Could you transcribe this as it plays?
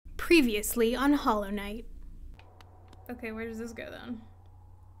Previously on Hollow Knight. Okay, where does this go then?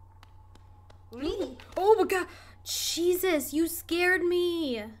 Ooh. Oh my god! Jesus, you scared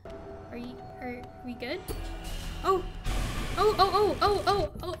me! Are we good? Oh!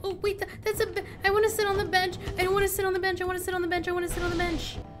 Oh, wait, that's I want to sit on the bench. I don't want to sit on the bench. I want to sit on the bench. I want to sit on the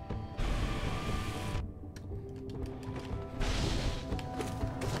bench.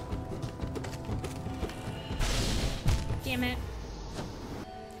 Damn it.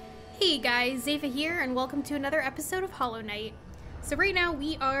 Hey guys, Zepha here, and welcome to another episode of Hollow Knight. So right now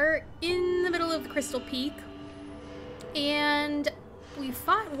we are in the middle of the Crystalpeak, and we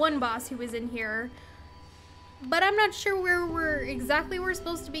fought one boss who was in here, but I'm not sure where we're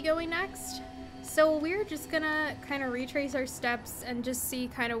supposed to be going next. So we're just gonna kind of retrace our steps and just see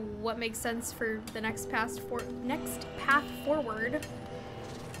kind of what makes sense for the next path forward.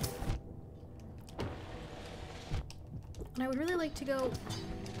 And I would really like to go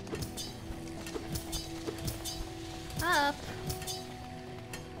up.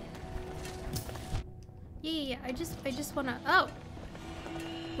 Yeah. I just wanna. Oh,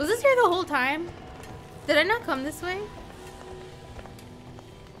 was this here the whole time? Did I not come this way?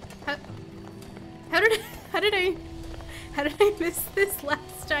 How did I miss this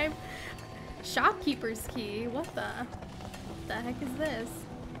last time? Shopkeeper's key. What the heck is this?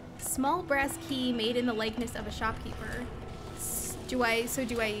 Small brass key made in the likeness of a shopkeeper. Do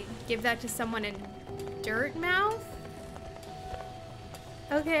I give that to someone in Dirtmouth?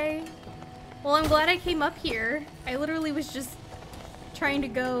 Okay. Well, I'm glad I came up here. I literally was just trying to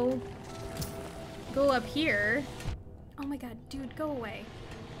go up here. Oh my god, dude, go away.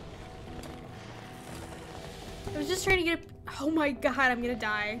 I was just trying to get oh my god, I'm gonna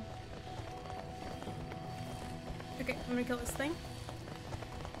die. Okay, I'm gonna kill this thing.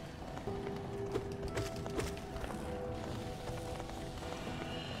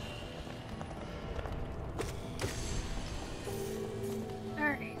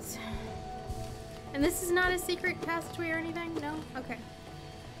 And this is not a secret passageway or anything? No? Okay.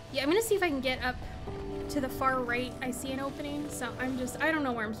 Yeah, I'm gonna see if I can get up to the far right. I see an opening, so I don't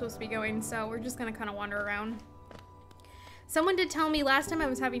know where I'm supposed to be going, so we're just gonna kind of wander around. Someone did tell me last time I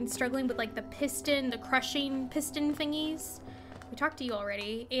was struggling with like the crushing piston thingies. We talked to you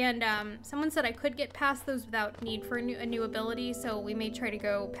already, and someone said I could get past those without need for a new ability, so we may try to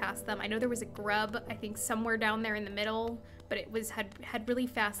go past them. I know there was a grub, I think somewhere down there in the middle, but it had really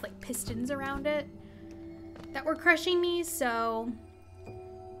fast like pistons around it that were crushing me, so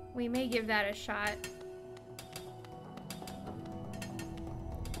we may give that a shot.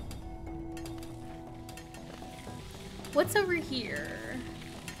 What's over here?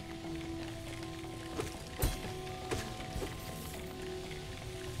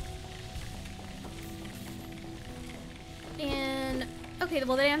 And okay,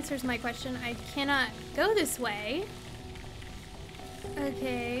 well that answers my question. I cannot go this way.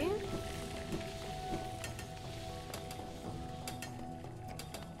 Okay.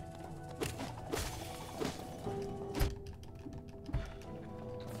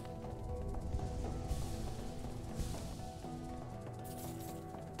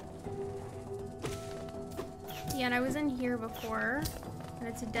 Yeah, and I was in here before, and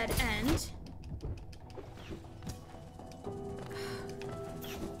it's a dead end.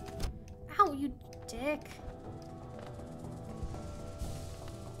 Ow, you dick.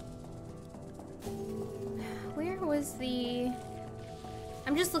 Where was the...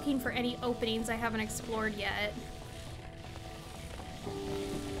 I'm just looking for any openings I haven't explored yet.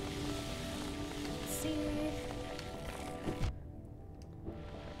 Let's see.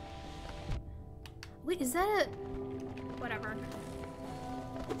 Wait, is that a... Whatever.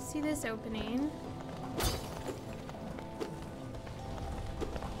 See this opening.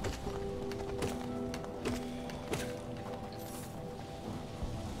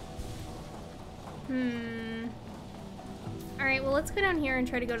 Alright, well let's go down here and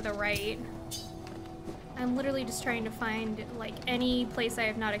try to go to the right. I'm literally just trying to find, like, any place I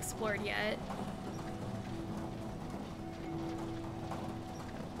have not explored yet.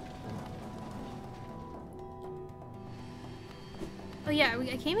 Oh yeah,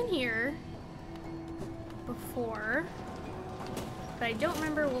 I came in here before, but I don't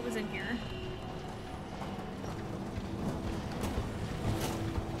remember what was in here.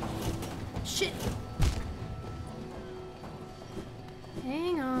 Shit!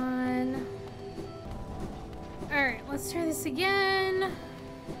 Hang on. Alright, let's try this again.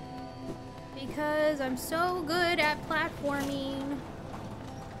 Because I'm so good at platforming.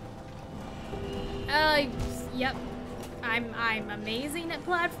 Yep. I'm amazing at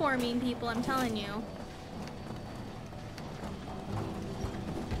platforming, people, I'm telling you.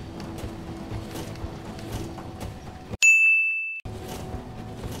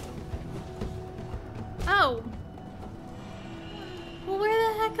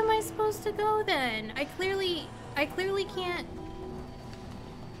 supposed to go then? I clearly can't.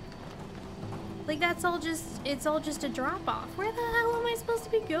 Like that's all just, it's all just a drop off. Where the hell am I supposed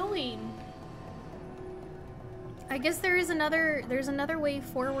to be going? I guess there's another way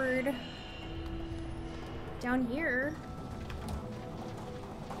forward down here.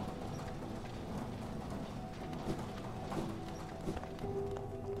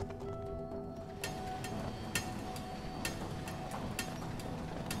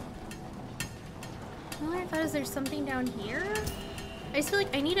 All I thought is there's something down here. I just feel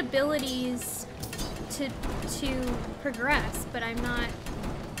like I need abilities to progress, but I'm not.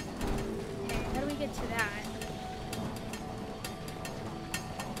 Okay, how do we get to that?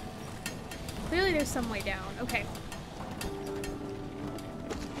 Clearly there's some way down. Okay.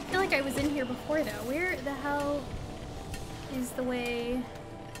 I feel like I was in here before though. Where the hell is the way?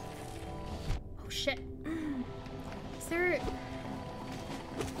 Oh shit. Is there?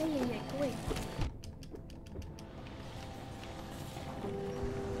 Yeah, go away.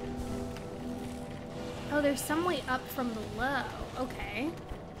 Oh, there's some way up from below. Okay.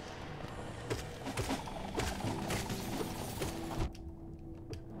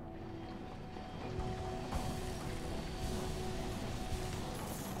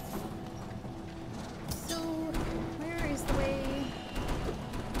 So, where is the way?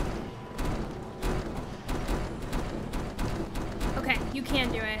 Okay, you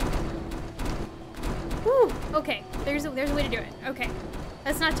can do it. Woo! Okay, there's a way to do it. Okay,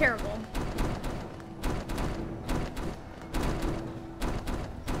 that's not terrible.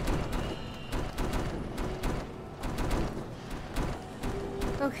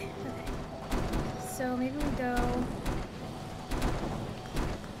 Okay. So maybe we go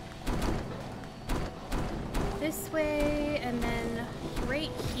this way and then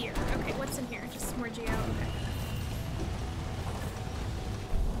right here. Okay, what's in here? Just more geo. Okay.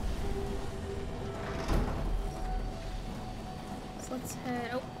 So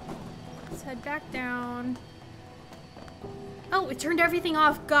let's head back down. Oh, it turned everything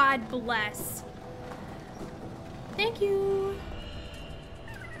off. God bless. Thank you.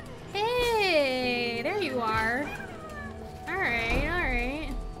 Hey, there you are. Alright.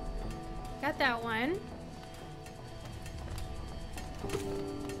 Got that one.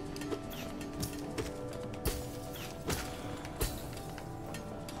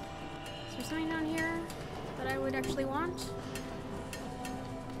 Is there something down here that I would actually want?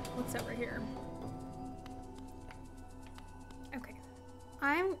 What's over here? Okay.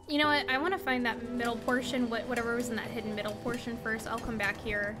 You know what? I want to find that middle portion, whatever was in that hidden middle portion first. I'll come back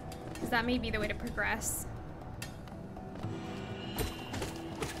here. Because that may be the way to progress.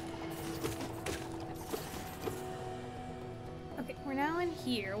 Okay, we're now in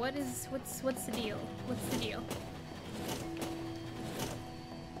here. What's the deal? What's the deal?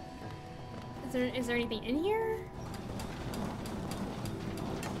 Is there anything in here?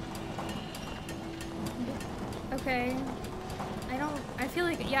 Okay. I feel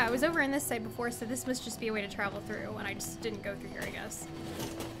like, yeah, I was over in this side before, so this must just be a way to travel through, and I just didn't go through here, I guess.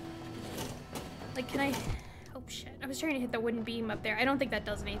 Like, can I? Oh shit, I was trying to hit the wooden beam up there. I don't think that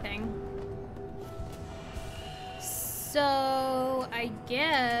does anything. So, I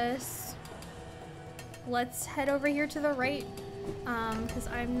guess let's head over here to the right, because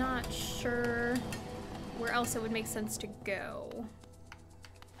I'm not sure where else it would make sense to go.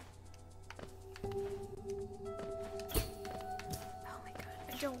 Oh my god,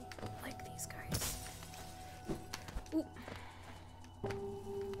 I don't like these guys. Ooh.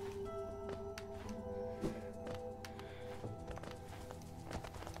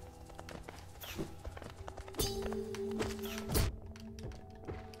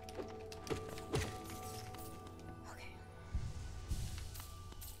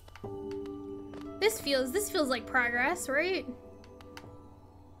 This feels like progress, right?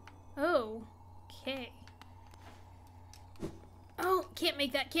 Oh, okay. Oh, can't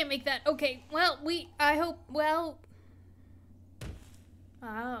make that. Okay, well, I hope, well.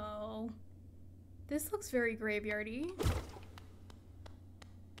 Oh. This looks very graveyardy.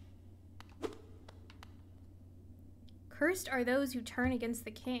 Cursed are those who turn against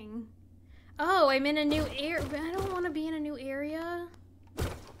the king. Oh, I'm in a new area. I don't want to be in a new area.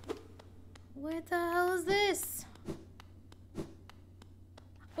 What the hell is this?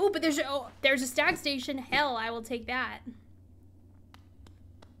 Oh, but there's a stag station. Hell, I will take that.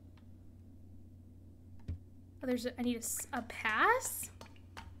 Oh, I need a pass?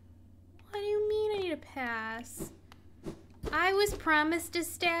 What do you mean I need a pass? I was promised a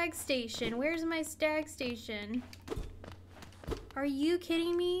stag station. Where's my stag station? Are you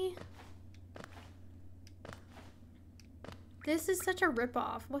kidding me? This is such a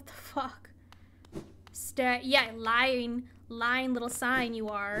ripoff. What the fuck? Yeah, lying little sign you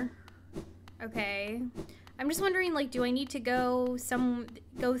are. Okay. I'm just wondering, like, do I need to go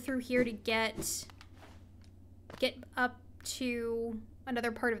through here to get up to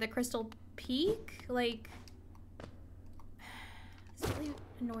another part of the Crystal Peak? Like, this really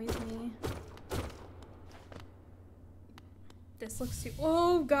annoys me. This looks too—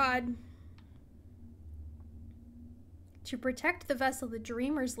 oh god. To protect the vessel, the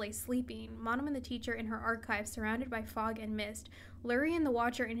dreamers lay sleeping. Monoman the teacher in her archive, surrounded by fog and mist. Lurian the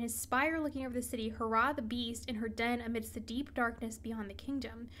watcher in his spire looking over the city. Hurrah the beast in her den amidst the deep darkness beyond the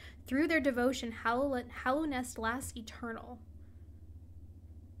kingdom. Through their devotion, Hallownest lasts eternal.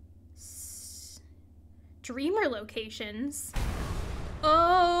 Dreamer locations?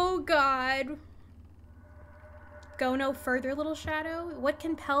 Oh god. Go no further, little shadow? What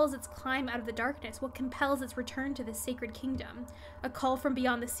compels its climb out of the darkness? What compels its return to the sacred kingdom? A call from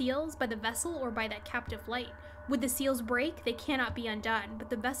beyond the seals, by the vessel, or by that captive light? Would the seals break? They cannot be undone.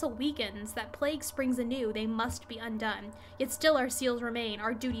 But the vessel weakens. That plague springs anew. They must be undone. Yet still our seals remain.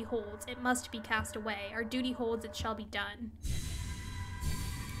 Our duty holds. It must be cast away. Our duty holds. It shall be done.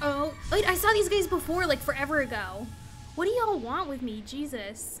 Oh, wait, I saw these guys before, like forever ago. What do y'all want with me?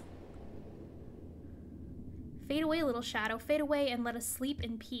 Jesus. Fade away, little shadow. Fade away and let us sleep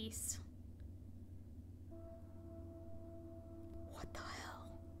in peace. What the hell?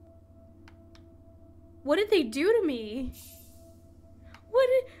 What did they do to me?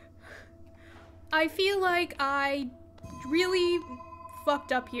 I feel like I really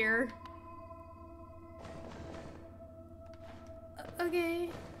fucked up here. Okay.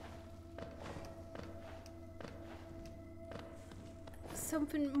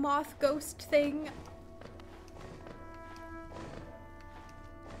 Something moth ghost thing.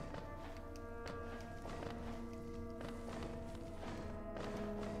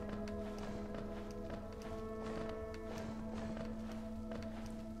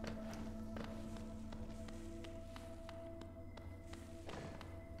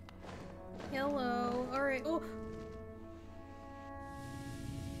 Hello. All right. Oh.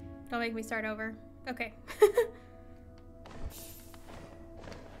 Don't make me start over. Okay.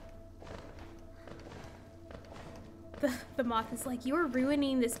 The moth is like, you're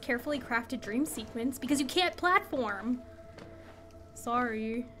ruining this carefully crafted dream sequence because you can't platform.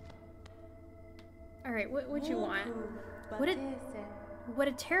 Sorry. All right, what you want? What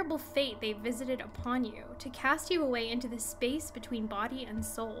a terrible fate they visited upon you, to cast you away into the space between body and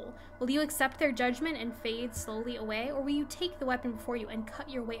soul. Will you accept their judgment and fade slowly away, or will you take the weapon before you and cut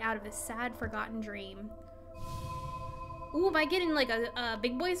your way out of this sad, forgotten dream? Ooh, am I getting like a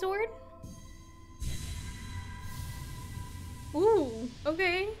big boy sword? Ooh,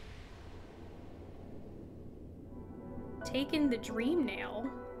 okay. Taken the dream nail.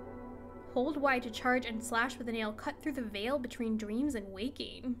 Hold Y to charge and slash with a nail. Cut through the veil between dreams and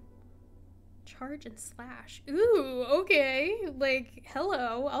waking. Charge and slash. Ooh, okay. Like,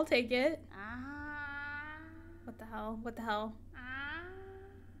 hello, I'll take it. What the hell? What the hell?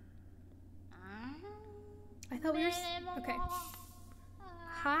 I thought we were... Okay.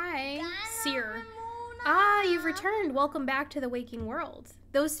 Hi, Seer. Ah, you've returned. Welcome back to the waking world.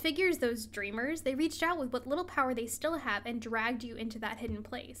 Those figures, those dreamers, they reached out with what little power they still have and dragged you into that hidden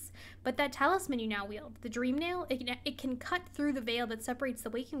place. But that talisman you now wield, the dream nail, it can cut through the veil that separates the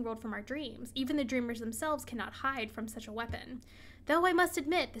waking world from our dreams. Even the dreamers themselves cannot hide from such a weapon. Though I must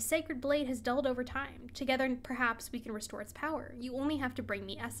admit, the sacred blade has dulled over time. Together, perhaps we can restore its power. You only have to bring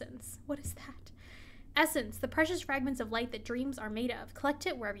me essence. What is that? Essence, the precious fragments of light that dreams are made of. Collect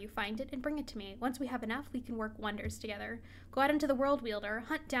it wherever you find it and bring it to me. Once we have enough, we can work wonders together. Go out into the world, wielder.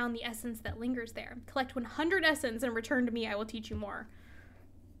 Hunt down the essence that lingers there. Collect 100 essence and return to me. I will teach you more.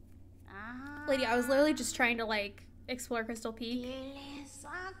 Lady, I was literally just trying to, like, explore Crystal Peak.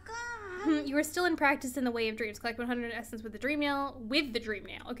 You are still in practice in the way of dreams. Collect 100 essence with the dream nail.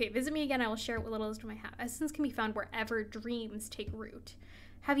 Okay, visit me again. I will share what little wisdom I have. Essence can be found wherever dreams take root.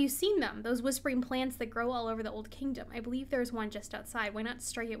 Have you seen them? Those whispering plants that grow all over the old kingdom. I believe there's one just outside. Why not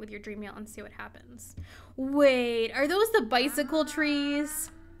strike it with your dream nail and see what happens? Wait, are those the bicycle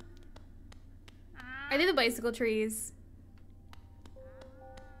trees? Are they the bicycle trees?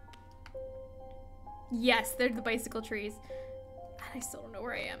 Yes, they're the bicycle trees. I still don't know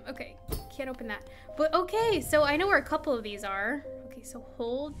where I am. Okay, can't open that. But okay, so I know where a couple of these are. Okay, so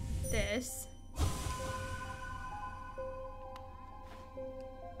hold this.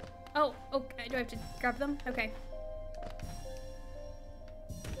 Oh, okay, do I have to grab them? Okay.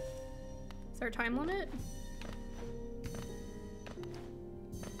 Is there a time limit?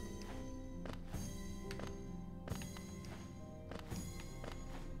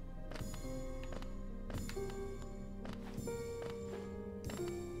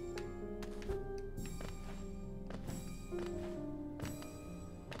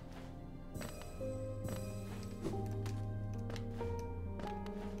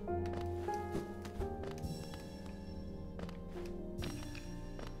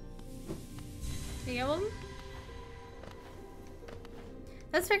 Damn.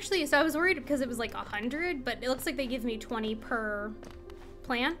 That's actually, so I was worried because it was like 100, but it looks like they give me 20 per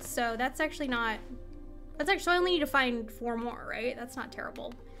plant, so that's actually not, that's actually, I only need to find 4 more, right? That's not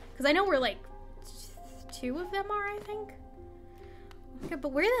terrible. Because I know we're like, 2 of them are, I think. Okay,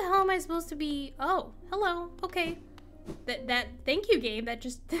 but where the hell am I supposed to be? Oh, hello, okay. Thank you, game, that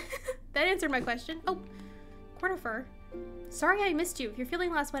just, that answered my question. Oh, corner fur. Sorry I missed you. If you're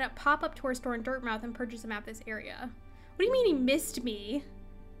feeling lost, why not pop up to our store in Dirtmouth and purchase a map of this area? What do you mean he missed me?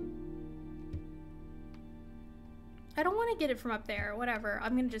 I don't want to get it from up there. Whatever.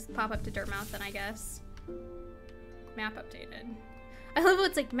 I'm gonna just pop up to Dirtmouth then, I guess. Map updated. I love how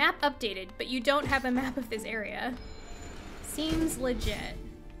it's like map updated, but you don't have a map of this area. Seems legit.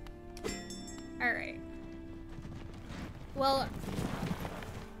 Alright. Well,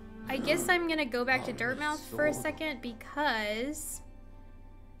 I guess I'm gonna go back to Dirtmouth for a second because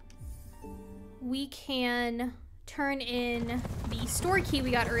we can turn in the store key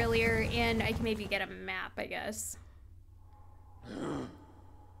we got earlier and I can maybe get a map, I guess.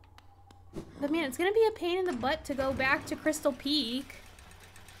 But man, it's gonna be a pain in the butt to go back to Crystalpeak.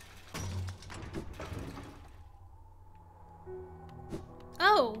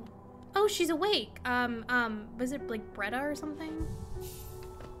 Oh! Oh, she's awake. Was it like Bretta or something?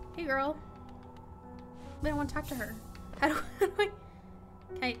 Hey girl. I don't want to talk to her. How do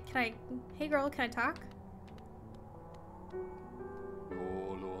I, can I, hey girl, can I talk?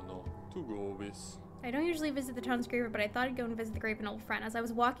 I don't usually visit the town's grave, but I thought I'd go and visit the grave of an old friend. As I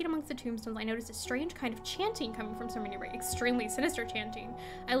was walking amongst the tombstones, I noticed a strange kind of chanting coming from somewhere nearby. Extremely sinister chanting.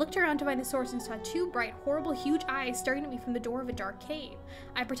 I looked around to find the source and saw 2 bright, horrible, huge eyes staring at me from the door of a dark cave.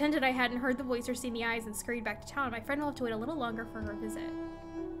 I pretended I hadn't heard the voice or seen the eyes and scurried back to town. My friend will have to wait a little longer for her visit.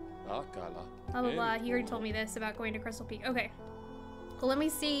 Blah, blah, blah. He already told me this about going to Crystalpeak. Okay. Well, let me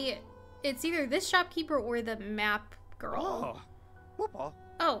see. It's either this shopkeeper or the map girl.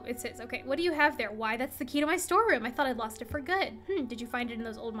 Oh, it's his. Okay, what do you have there? Why, that's the key to my storeroom. I thought I'd lost it for good. Did you find it in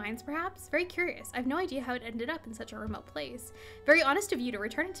those old mines, perhaps? Very curious. I have no idea how it ended up in such a remote place. Very honest of you to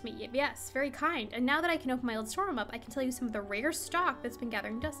return it to me. Yes, very kind. And now that I can open my old storeroom up, I can tell you some of the rare stock that's been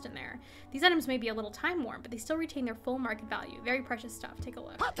gathering dust in there. These items may be a little time-worn, but they still retain their full market value. Very precious stuff. Take a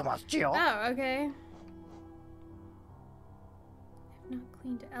look. Oh, okay. I've not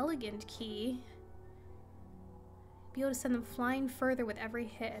cleaned elegant key. Be able to send them flying further with every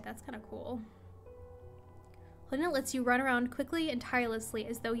hit. That's kind of cool. Holding it lets you run around quickly and tirelessly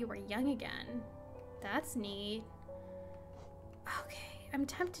as though you were young again. That's neat. Okay, I'm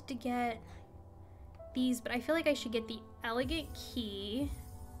tempted to get these, but I feel like I should get the elegant key.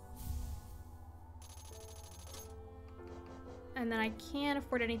 And then I can't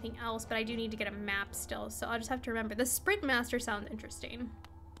afford anything else, but I do need to get a map still, so I'll just have to remember. The Sprint Master sounds interesting.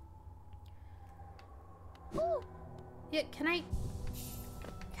 Ooh. Yeah, can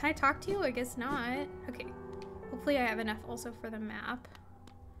I talk to you? I guess not. Okay. Hopefully I have enough also for the map.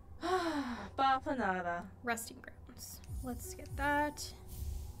 Rusting grounds. Let's get that.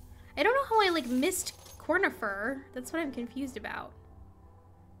 I don't know how I like missed Cornifer. That's what I'm confused about.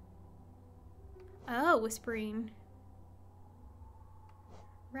 Oh, whispering.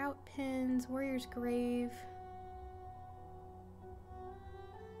 Route pins, warrior's grave.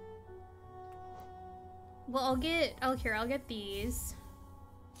 Well, I'll get these.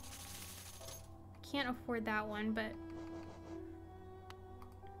 Can't afford that one, but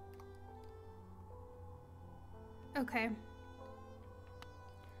okay.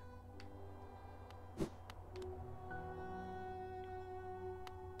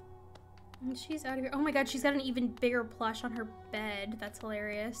 And she's out of here. Oh my god, she's got an even bigger plush on her bed. That's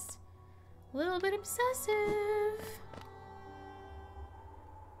hilarious. A little bit obsessive.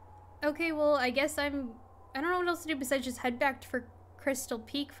 Okay, well, I guess I don't know what else to do besides just head back for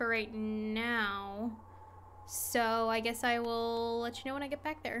Crystalpeak for right now. So I guess I will let you know when I get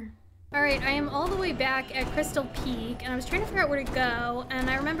back there. Alright, I am all the way back at Crystalpeak, and I was trying to figure out where to go, and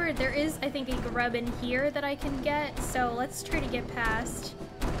I remember there is, I think, a grub in here that I can get, so let's try to get past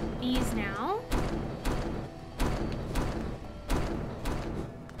these now.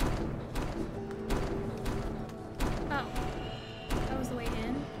 Oh. That was the way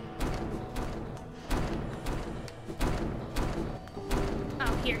in.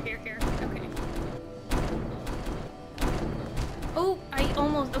 Oh, here. Okay. Oh, I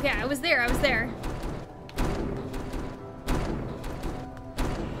almost... Okay, I was there.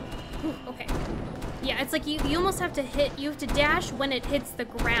 Ooh, okay. Yeah, it's like you almost have to hit... You have to dash when it hits the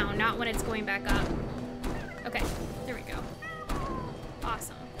ground, not when it's going back up. Okay, there we go.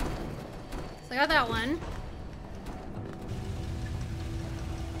 Awesome. So I got that one.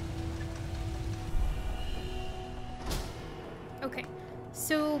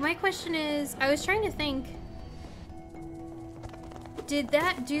 So my question is, I was trying to think, did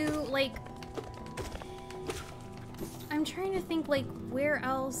that do, like, I'm trying to think, like, where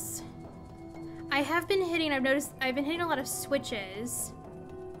else? I have been hitting, I've noticed, I've been hitting a lot of switches.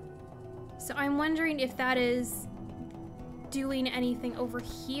 So I'm wondering if that is doing anything over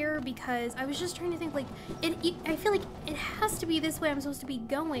here, because I was just trying to think, like, I feel like it has to be this way I'm supposed to be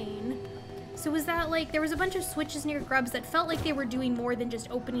going. So was that, like, there was a bunch of switches near grubs that felt like they were doing more than just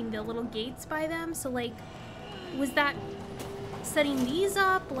opening the little gates by them. So, like, was that setting these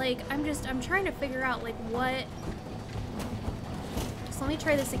up? Like, I'm trying to figure out, like, what. So let me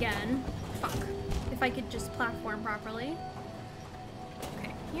try this again. Fuck. If I could just platform properly.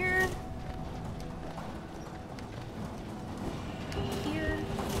 Okay, here. Here,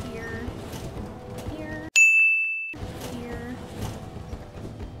 here, here, here.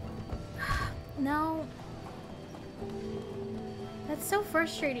 No. That's so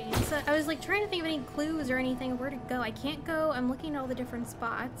frustrating. So I was like trying to think of any clues or anything, where to go. I can't go. I'm looking at all the different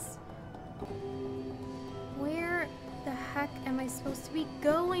spots. Where the heck am I supposed to be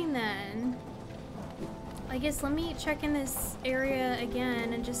going then? I guess let me check in this area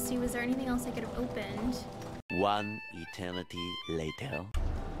again and just see, was there anything else I could have opened? One eternity later.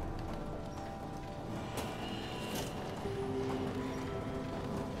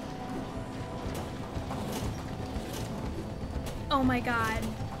 Oh my god.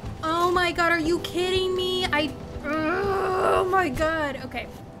 Oh my god, are you kidding me? Oh my god. Okay.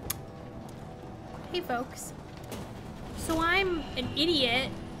 Hey folks. So I'm an idiot.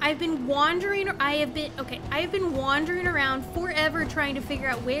 I've been wandering around forever trying to figure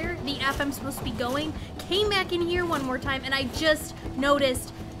out where the F I'm supposed to be going. Came back in here one more time and I just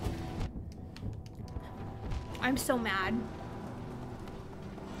noticed. I'm so mad.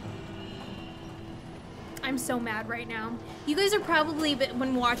 I'm so mad right now. You guys are probably,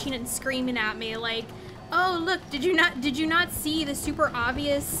 when watching it, and screaming at me like, "Oh, look, did you not see the super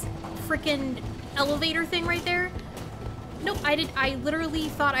obvious freaking elevator thing right there?" Nope, I did. I literally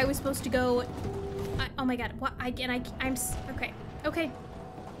thought I was supposed to go. Oh my god! What? I'm okay. Okay.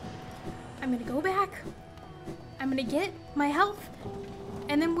 I'm gonna go back. I'm gonna get my health,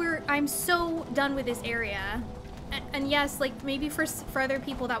 and then I'm so done with this area. And yes, like maybe for other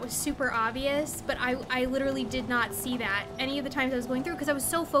people that was super obvious, but I literally did not see that any of the times I was going through because I was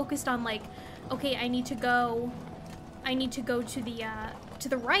so focused on like, okay, I need to go to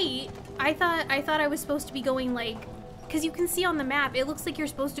the right. I thought I was supposed to be going like, because you can see on the map, it looks like you're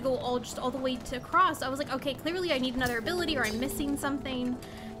supposed to go all the way to across. I was like, okay, clearly I need another ability or I'm missing something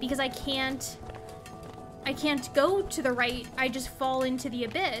because I can't go to the right. I just fall into the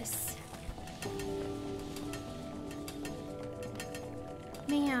abyss.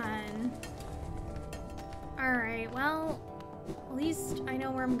 Man. Alright, well, at least I know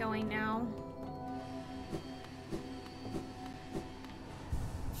where I'm going now.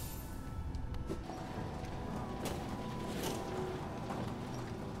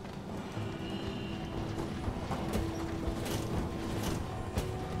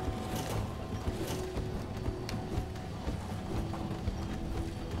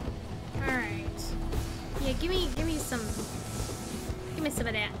 Alright. Yeah, give me some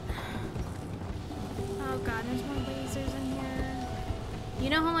of that. Oh god, there's more lasers in here. You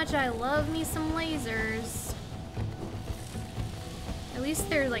know how much I love me some lasers. At least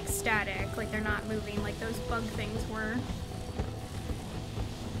they're like static, like they're not moving like those bug things were.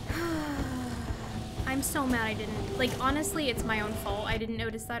 I'm so mad I didn't, like honestly it's my own fault. I didn't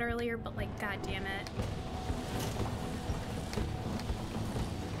notice that earlier, but like god damn it.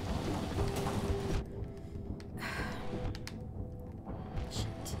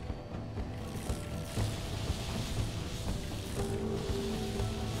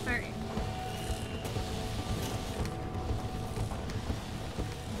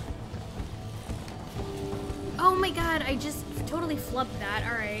 Oh my god, I just totally flubbed that.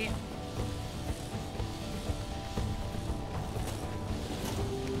 Alright.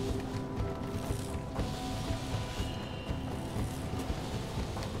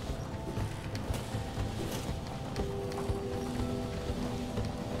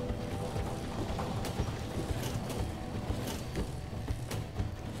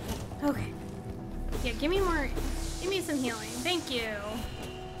 Okay. Yeah, give me some healing. Thank you.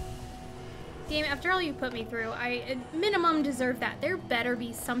 Game, after all you put me through, I at minimum deserve that. There better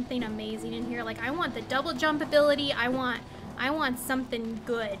be something amazing in here. Like I want the double jump ability. I want something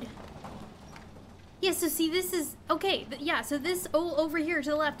good. Yeah, so see this is okay, yeah, so this over here to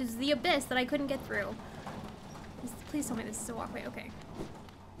the left is the abyss that I couldn't get through. Please tell me this is a walkway. Okay.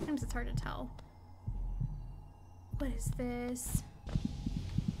 Sometimes it's hard to tell. What is this?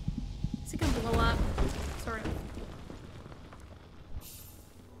 Is it gonna blow up? Sort of.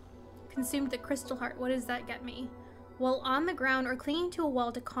 Consumed the crystal heart. What does that get me? While on the ground or clinging to a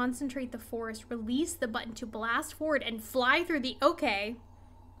wall to concentrate the force, release the button to blast forward and fly through the... Okay.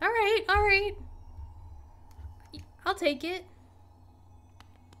 Alright, alright. I'll take it.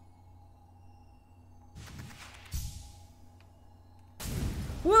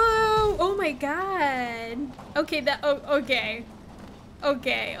 Whoa! Oh my god. Okay, that... Oh, okay.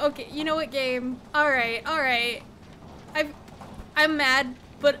 Okay, okay. You know what, game? Alright, alright. I'm mad,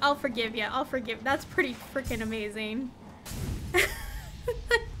 but I'll forgive you. I'll forgive. That's pretty freaking amazing.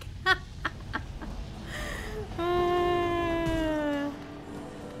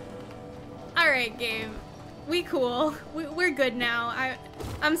 Alright, game. We cool. We're good now.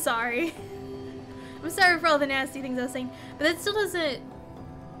 I'm sorry. I'm sorry for all the nasty things I was saying. But that still doesn't...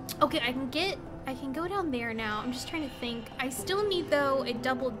 Okay, I can go down there now. I'm just trying to think. I still need, though, a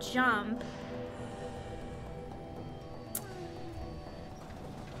double jump.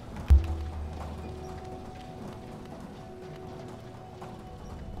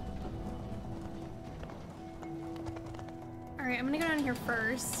 Alright, I'm gonna go down here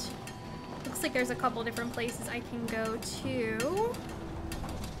first. Looks like there's a couple different places I can go to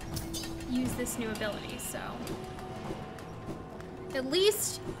use this new ability, so... At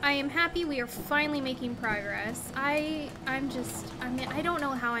least I am happy we are finally making progress. I mean, I don't know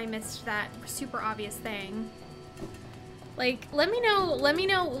how I missed that super obvious thing. Like, let me know,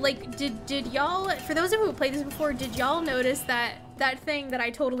 like, did y'all, for those of you who played this before, did y'all notice that thing that I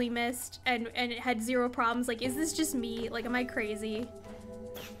totally missed and it had zero problems? Like, is this just me? Like, am I crazy?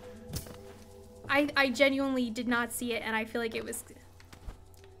 I genuinely did not see it, and I feel like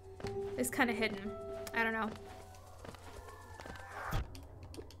it's kind of hidden. I don't know.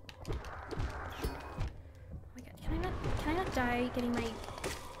 Oh my god, can I not die getting my...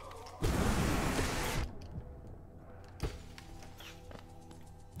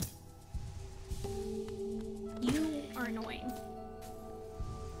 You are annoying.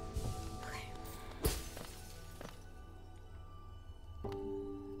 Okay.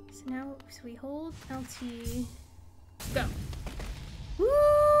 So now, so we hold LT, go.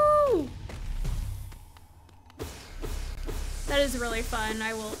 Woo! That is really fun.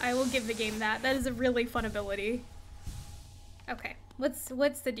 I will give the game that. That is a really fun ability. Okay, what's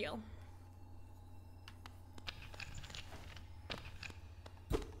the deal?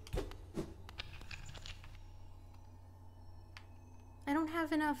 I don't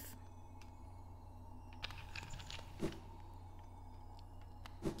have enough.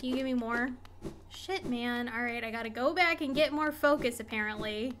 Can you give me more? Shit, man. Alright, I gotta go back and get more focus,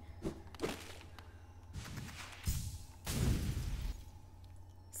 apparently.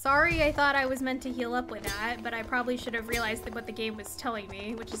 Sorry, I thought I was meant to heal up with that, but I probably should have realized what the game was telling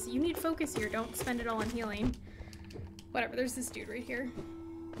me, which is you need focus here, don't spend it all on healing. Whatever, there's this dude right here.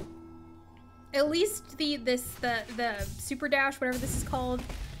 At least the super dash, whatever this is called,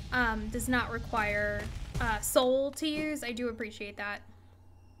 does not require soul to use. I do appreciate that.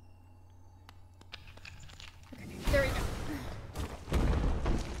 Okay, there we go.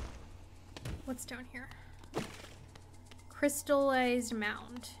 What's down here? Crystallized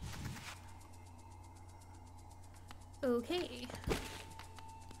mound. Okay.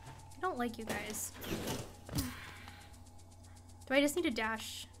 I don't like you guys. Do I just need to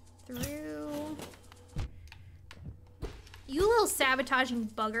dash through? You little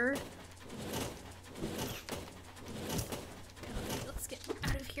sabotaging bugger. Let's get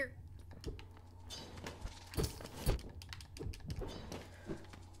out of here.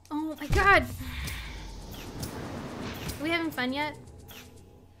 Oh my god. Are we having fun yet?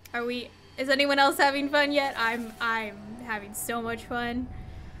 Is anyone else having fun yet? I'm having so much fun.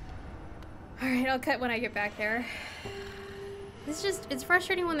 Alright, I'll cut when I get back there. It's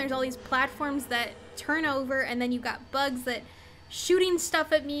frustrating when there's all these platforms that turn over and then you've got bugs that shooting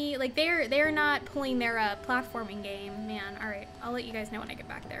stuff at me. Like, they're not pulling their platforming game, man. Alright, I'll let you guys know when I get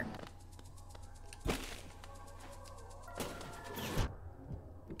back there.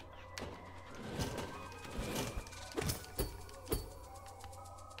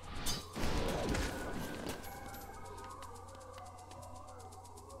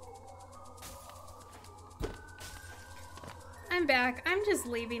 I'm back. I'm just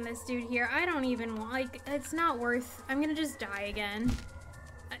leaving this dude here. I don't even want, like, it's not worth, I'm gonna just die again.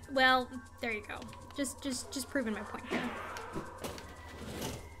 Well, there you go. Just proving my point here.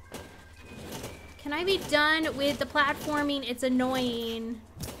 Can I be done with the platforming? It's annoying.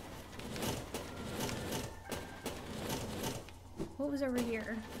 What was over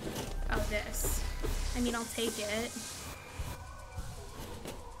here? Oh, this. I mean, I'll take it.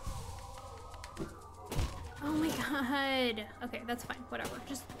 Oh my god. Okay, that's fine. Whatever.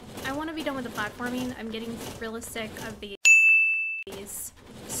 Just, I want to be done with the platforming. I'm getting really sick of these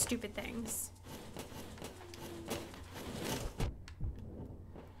stupid things.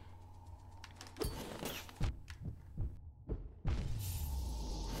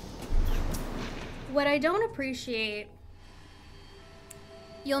 What I don't appreciate,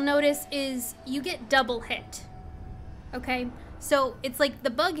 you'll notice, is you get double hit. Okay? So it's like the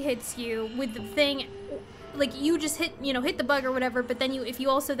bug hits you with the thing, like you just hit, you know, hit the bug or whatever, but then if you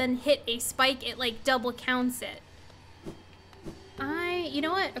also then hit a spike, it like double counts it. You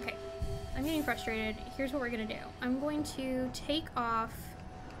know what? Okay. I'm getting frustrated. Here's what we're gonna do. I'm going to take off,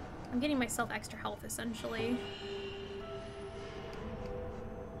 I'm getting myself extra health essentially.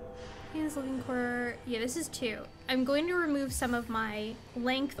 Hands looking for, yeah, this is 2. I'm going to remove some of my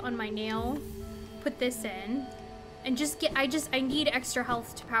length on my nail, put this in, and I need extra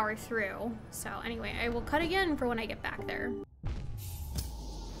health to power through. So anyway, I will cut again for when I get back there.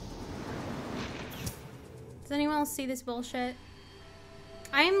 Does anyone else see this bullshit?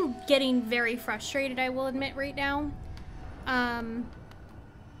 I'm getting very frustrated, I will admit right now. I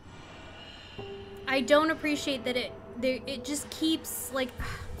don't appreciate that it just keeps like,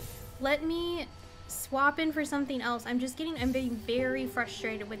 let me swap in for something else. I'm being very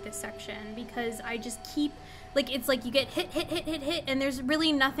frustrated with this section because I just keep, like, it's like you get hit, and there's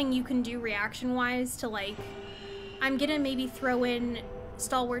really nothing you can do reaction-wise to, like, I'm gonna maybe throw in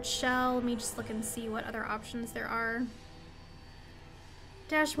Stalwart Shell. Let me just look and see what other options there are.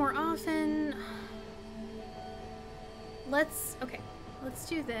 Dash more often. Okay, let's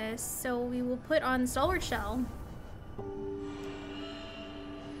do this. So we will put on Stalwart Shell.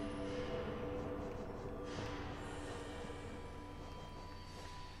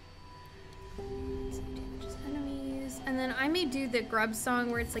 And then I may do the grub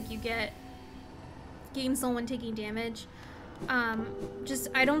song where it's like you gain soul when taking damage. I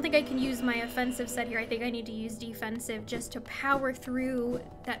don't think I can use my offensive set here. I think I need to use defensive just to power through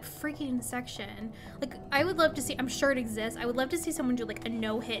that freaking section. Like, I would love to see, I'm sure it exists, I would love to see someone do like a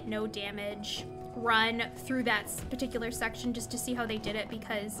no hit, no damage run through that particular section just to see how they did it,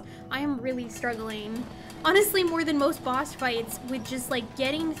 because I am really struggling. Honestly, more than most boss fights with just like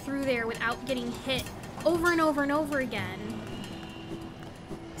getting through there without getting hit over and over and over again.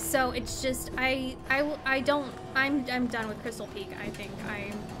 So it's just, I'm done with crystalpeak. I think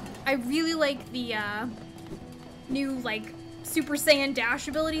I really like the new like Super Saiyan dash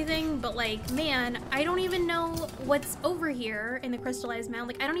ability thing, but like, man, I don't even know what's over here in the crystallized mound.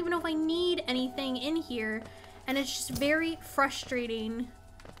 Like, I don't even know if I need anything in here, and it's just very frustrating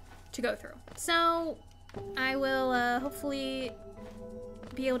to go through. So I will hopefully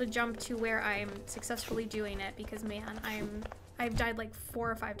be able to jump to where I'm successfully doing it, because man, I've died like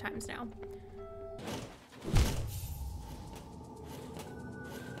 4 or 5 times now.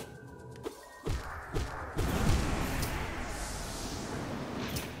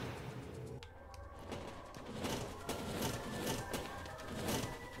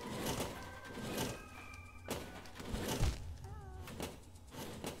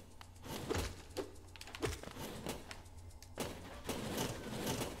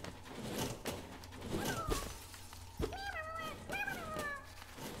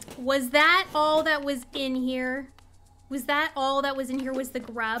 Was that all that was in here? Was that all that was in here was the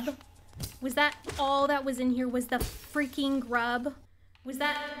grub? Was that all that was in here was the freaking grub? Was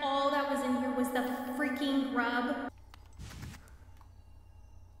that all that was in here was the freaking grub?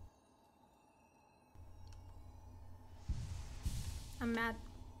 I'm mad.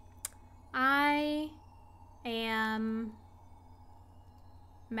 I am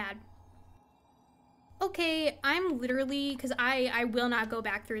mad. Okay, I'm literally, because I will not go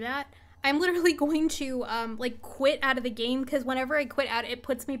back through that. I'm literally going to like quit out of the game, because whenever I quit out, it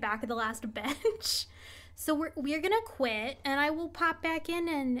puts me back at the last bench. So we're gonna quit, and I will pop back in,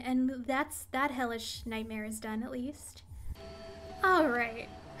 and that hellish nightmare is done, at least. All right.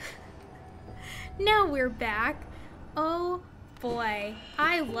 Now we're back. Oh boy,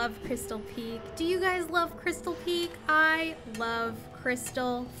 I love Crystalpeak. Do you guys love Crystalpeak? I love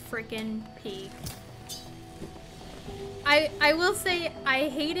Crystal frickin' Peak. I will say I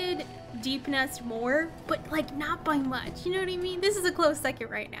hated Deep Nest more, but like not by much, you know what I mean? This is a close second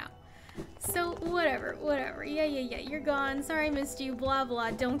right now. So whatever, yeah, you're gone. Sorry I missed you, blah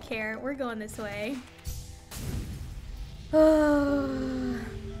blah, don't care. We're going this way. Oh,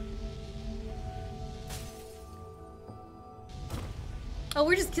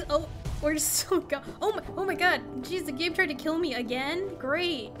 we're just so go. Oh my god. Jeez, the game tried to kill me again?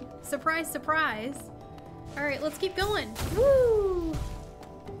 Great. Surprise, surprise. All right, let's keep going. Woo!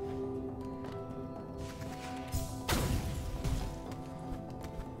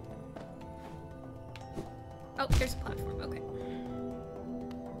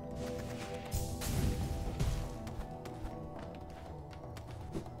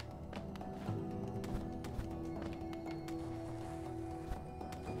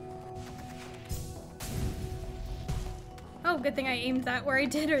 good thing I aimed that where I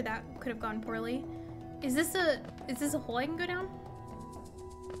did, or that could have gone poorly. Is this a hole I can go down?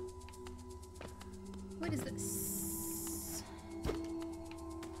 What is this?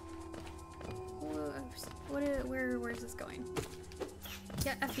 Where is this going?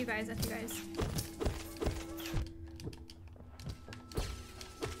 Yeah, F you guys, F you guys.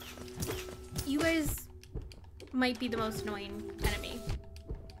 You guys might be the most annoying enemy.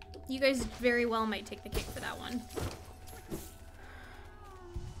 You guys very well might take the cake for that one.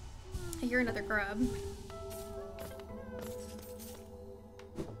 You're another grub.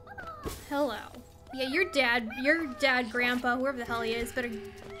 Hello. Yeah, your dad, grandpa, whoever the hell he is, better...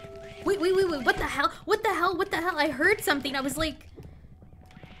 Wait, what the hell? What the hell? I heard something. I was like...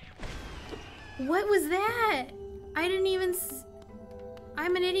 What was that? I didn't even...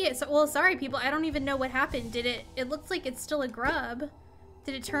 I'm an idiot. So, well, sorry, people. I don't even know what happened. Did it... It looks like it's still a grub.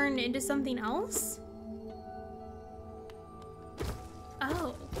 Did it turn into something else?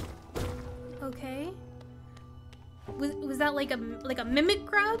 Oh. Okay. Was that like a mimic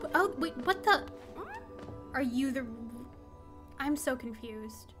grub? Oh, wait, what the... Are you the... I'm so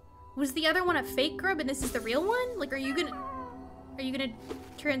confused. Was the other one a fake grub and this is the real one? Like, are you gonna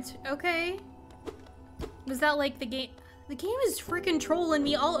okay. Was that like the game? The game is freaking trolling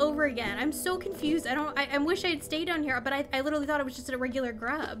me all over again. I'm so confused. I wish I had stayed down here, but I literally thought it was just a regular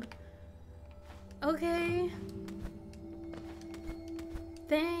grub. Okay.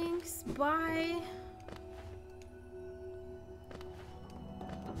 Thanks, bye.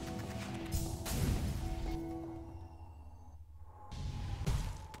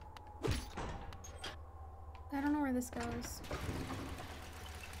 I don't know where this goes.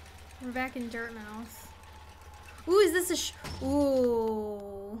 We're back in Dirtmouth. Ooh, is this a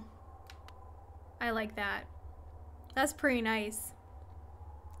ooh. I like that. That's pretty nice.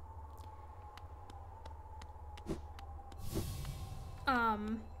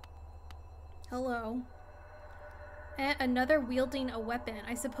 Hello. Another wielding a weapon.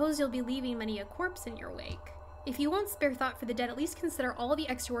 I suppose you'll be leaving many a corpse in your wake. If you won't spare thought for the dead, at least consider all the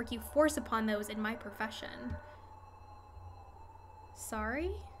extra work you force upon those in my profession.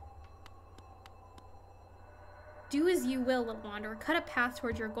 Sorry? Do as you will, little wanderer. Cut a path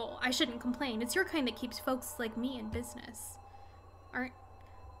towards your goal. I shouldn't complain. It's your kind that keeps folks like me in business. Aren't...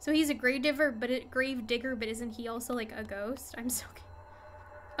 So he's a grave digger, but isn't he also like a ghost? I'm so...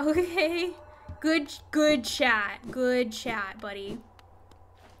 Okay. Good chat. Good chat, buddy.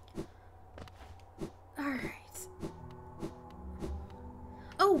 Alright.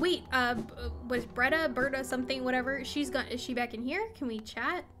 Oh, wait. Was Berta, something, whatever. Is she back in here? Can we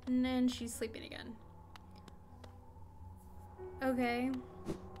chat? And then she's sleeping again. Okay.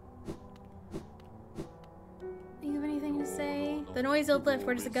 You have anything to say? The noisy old lift,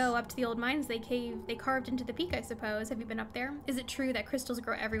 where does it go? Up to the old mines they carved into the peak, I suppose. Have you been up there? Is it true that crystals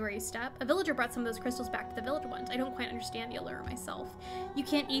grow everywhere you step? A villager brought some of those crystals back to the village once. I don't quite understand the allure myself. You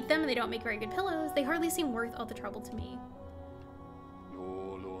can't eat them and they don't make very good pillows. They hardly seem worth all the trouble to me.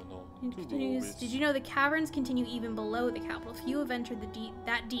 It continues. Did you know the caverns continue even below the capital? Few have entered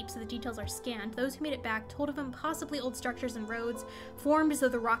that deep, so the details are scant. Those who made it back told of impossibly old structures and roads formed as though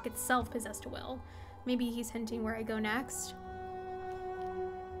the rock itself possessed a will. Maybe he's hinting where I go next.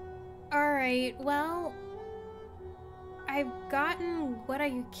 Alright, well, I've gotten what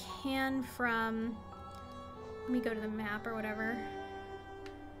I can from... Let me go to the map or whatever.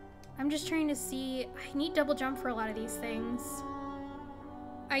 I'm just trying to see... I need double jump for a lot of these things.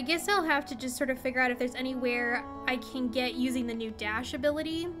 I guess I'll have to just sort of figure out if there's anywhere I can get using the new dash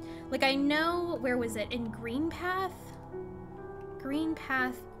ability. Like, I know... Where was it? In Green Path? Green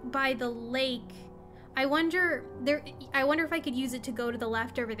Path by the lake... I wonder if I could use it to go to the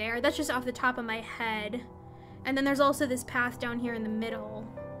left over there. That's just off the top of my head. And then there's also this path down here in the middle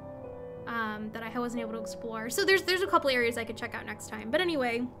that I wasn't able to explore. So there's a couple areas I could check out next time. But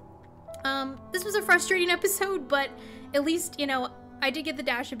anyway, this was a frustrating episode, but at least, you know, I did get the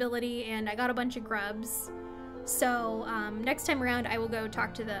dash ability and I got a bunch of grubs. So next time around, I will go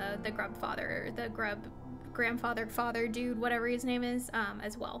talk to the grub father, the grub grandfather, father, dude, whatever his name is,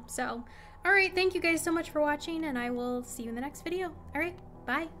 as well. So... Alright, thank you guys so much for watching, and I will see you in the next video. Alright,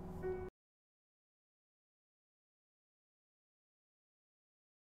 bye!